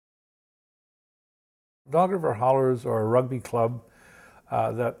Dog River Howlers are a rugby club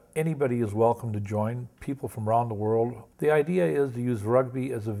that anybody is welcome to join, people from around the world. The idea is to use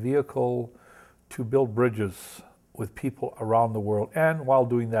rugby as a vehicle to build bridges with people around the world, and while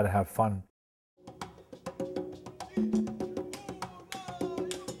doing that, have fun.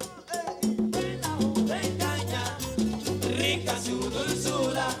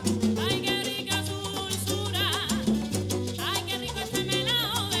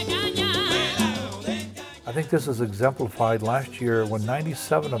 I think this is exemplified last year when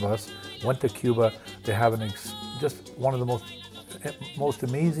 97 of us went to Cuba to have just one of the most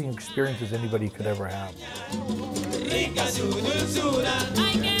amazing experiences anybody could ever have.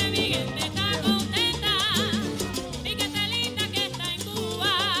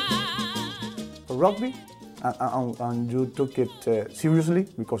 Rugby, and you took it seriously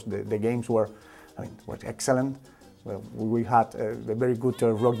because the games were excellent. We had very good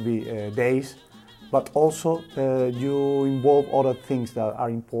rugby days. But also you involve other things that are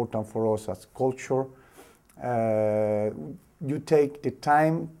important for us as culture. You take the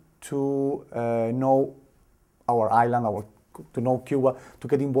time to know our island, to know Cuba, to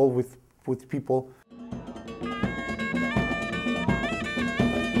get involved with people.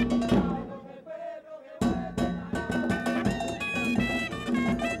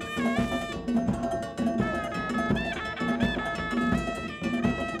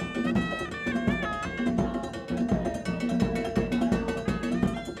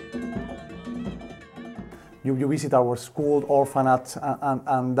 You visit our school, orphanage,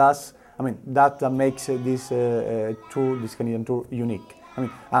 and that makes this tour, this Canadian tour, unique.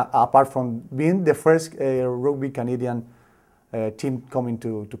 Apart from being the first rugby Canadian team coming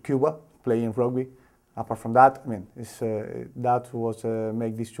to Cuba, playing rugby, apart from that, that was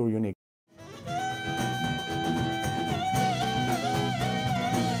make this tour unique.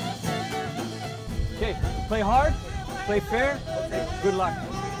 Okay, play hard, play fair, good luck.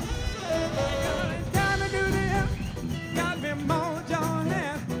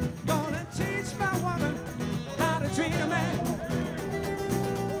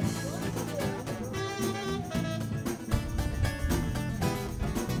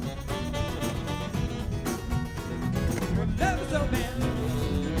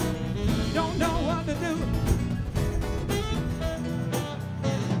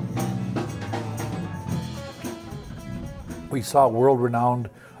 We saw world-renowned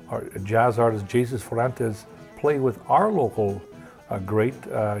jazz artist Jesus Fuentes play with our local great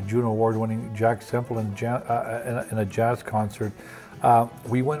Juno Award-winning Jack Semple in a jazz concert.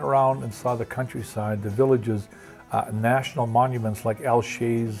 We went around and saw the countryside, the villages, national monuments like El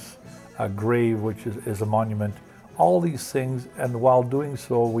Shay's grave, which is a monument. All these things, and while doing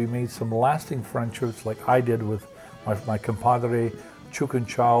so, we made some lasting friendships, like I did with my compadre Chukin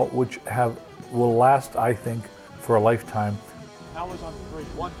Chow, which will last, I think, for a lifetime. Howlers on 3.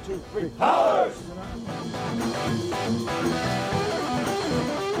 1, 2, 3. Howlers!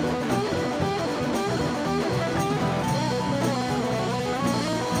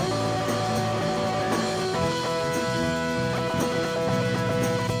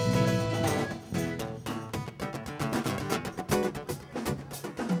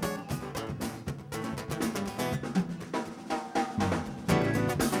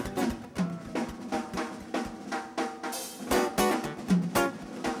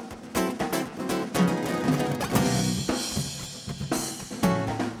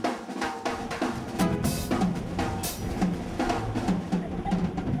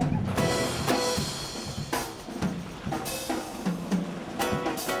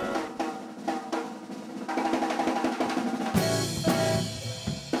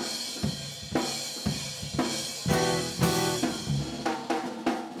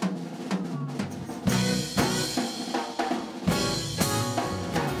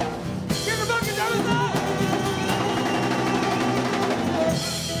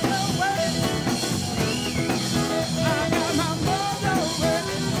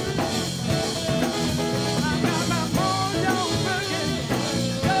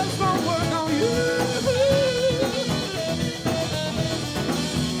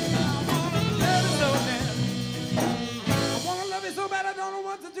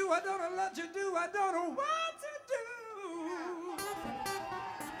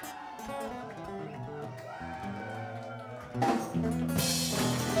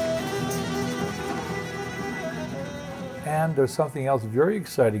 And there's something else very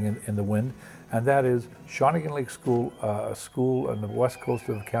exciting in the wind, and that is Shawnigan Lake School, a school on the west coast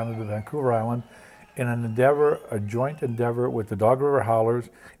of Canada, Vancouver Island, in an endeavor, a joint endeavor with the Dog River Howlers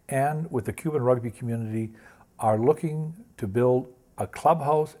and with the Cuban rugby community, are looking to build a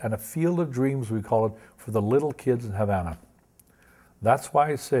clubhouse and a field of dreams, we call it, for the little kids in Havana. That's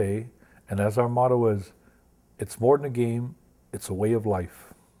why I say, and as our motto is, it's more than a game, it's a way of life.